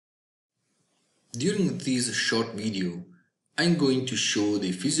During this short video, I'm going to show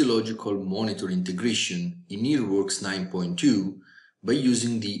the physiological monitor integration in NeuroWorks 9.2 by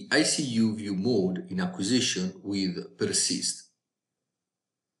using the ICU view mode in acquisition with Persist.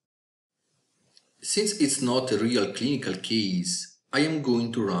 Since it's not a real clinical case, I am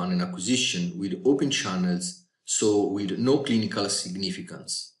going to run an acquisition with open channels, so with no clinical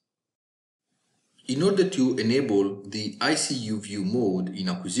significance. In order to enable the ICU view mode in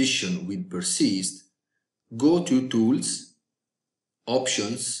acquisition with Persist, go to Tools,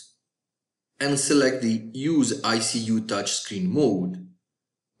 Options, and select the Use ICU Touchscreen mode,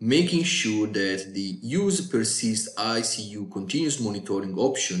 making sure that the Use Persist ICU Continuous Monitoring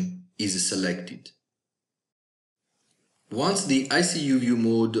option is selected. Once the ICU view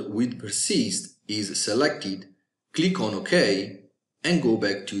mode with Persist is selected, click on OK and go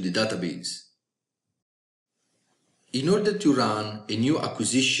back to the database. In order to run a new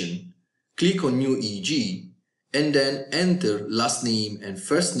acquisition, click on New EEG and then enter last name and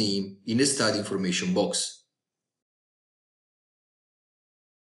first name in the study information box.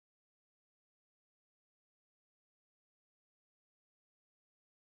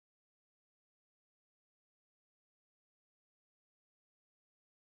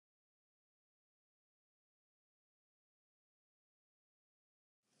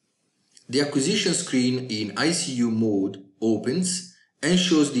 The acquisition screen in ICU mode opens and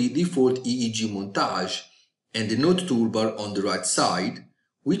shows the default EEG montage and the note toolbar on the right side,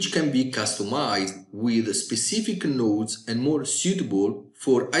 which can be customized with specific notes and more suitable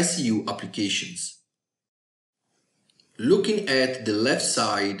for ICU applications. Looking at the left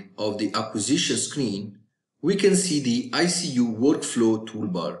side of the acquisition screen, we can see the ICU workflow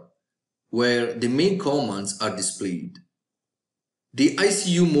toolbar, where the main commands are displayed. The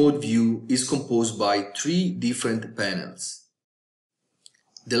ICU mode view is composed by three different panels.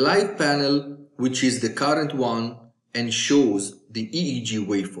 The light panel, which is the current one and shows the EEG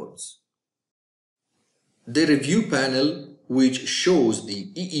waveforms. The review panel, which shows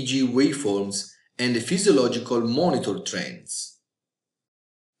the EEG waveforms and the physiological monitor trends.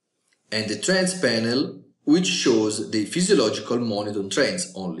 And the trends panel, which shows the physiological monitor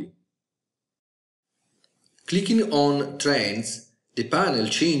trends only. Clicking on trends, the panel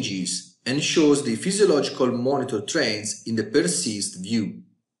changes and shows the physiological monitor trends in the Persist view.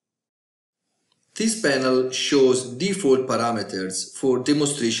 This panel shows default parameters for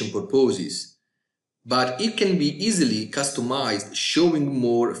demonstration purposes, but it can be easily customized, showing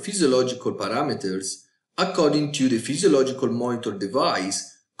more physiological parameters according to the physiological monitor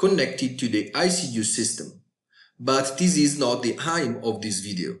device connected to the ICU system. But this is not the aim of this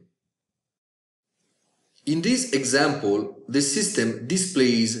video. In this example, the system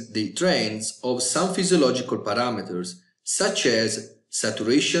displays the trends of some physiological parameters such as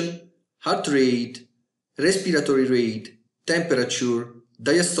saturation, heart rate, respiratory rate, temperature,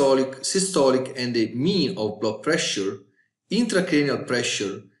 diastolic, systolic, and the mean of blood pressure, intracranial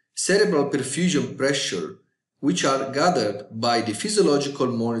pressure, cerebral perfusion pressure, which are gathered by the physiological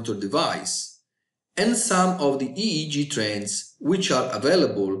monitor device, and some of the EEG trends which are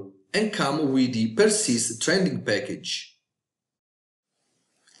available and come with the Persist trending package.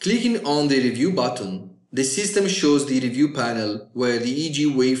 Clicking on the review button, the system shows the review panel where the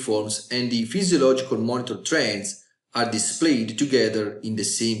EEG waveforms and the physiological monitor trends are displayed together in the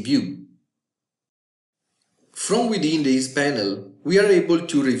same view. From within this panel, we are able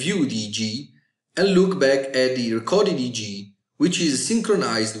to review the EEG and look back at the recorded EEG, which is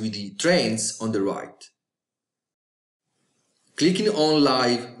synchronized with the trends on the right. Clicking on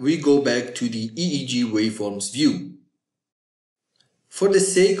Live, we go back to the EEG waveforms view. For the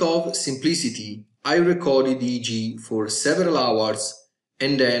sake of simplicity, I recorded the EEG for several hours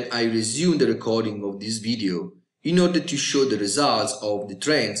and then I resumed the recording of this video in order to show the results of the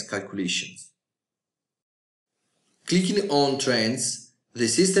trends calculations. Clicking on Trends, the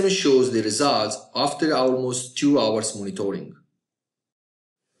system shows the results after almost 2 hours monitoring.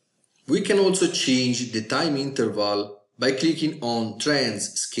 We can also change the time interval by clicking on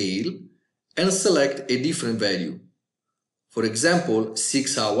Trends Scale and select a different value. For example,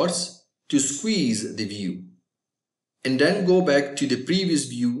 6 hours to squeeze the view. And then go back to the previous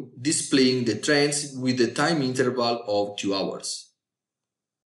view displaying the trends with the time interval of 2 hours.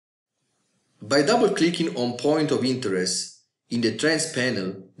 By double-clicking on Point of Interest in the Trends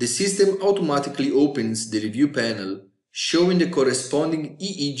panel, the system automatically opens the review panel showing the corresponding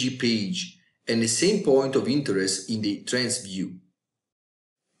EEG page and the same point of interest in the trends view.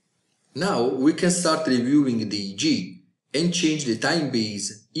 Now we can start reviewing the EEG and change the time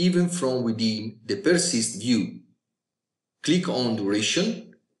base even from within the Persist view. Click on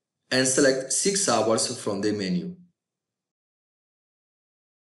Duration and select 6 hours from the menu.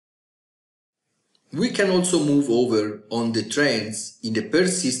 We can also move over on the trends in the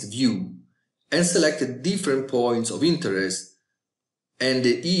persist view and select different points of interest, and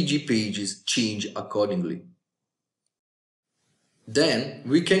the EEG pages change accordingly. Then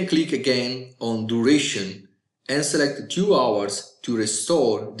we can click again on duration and select 2 hours to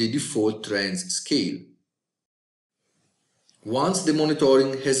restore the default trends scale. Once the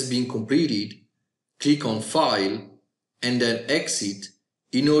monitoring has been completed, click on File and then Exit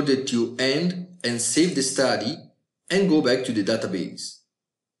in order to end and save the study and go back to the database.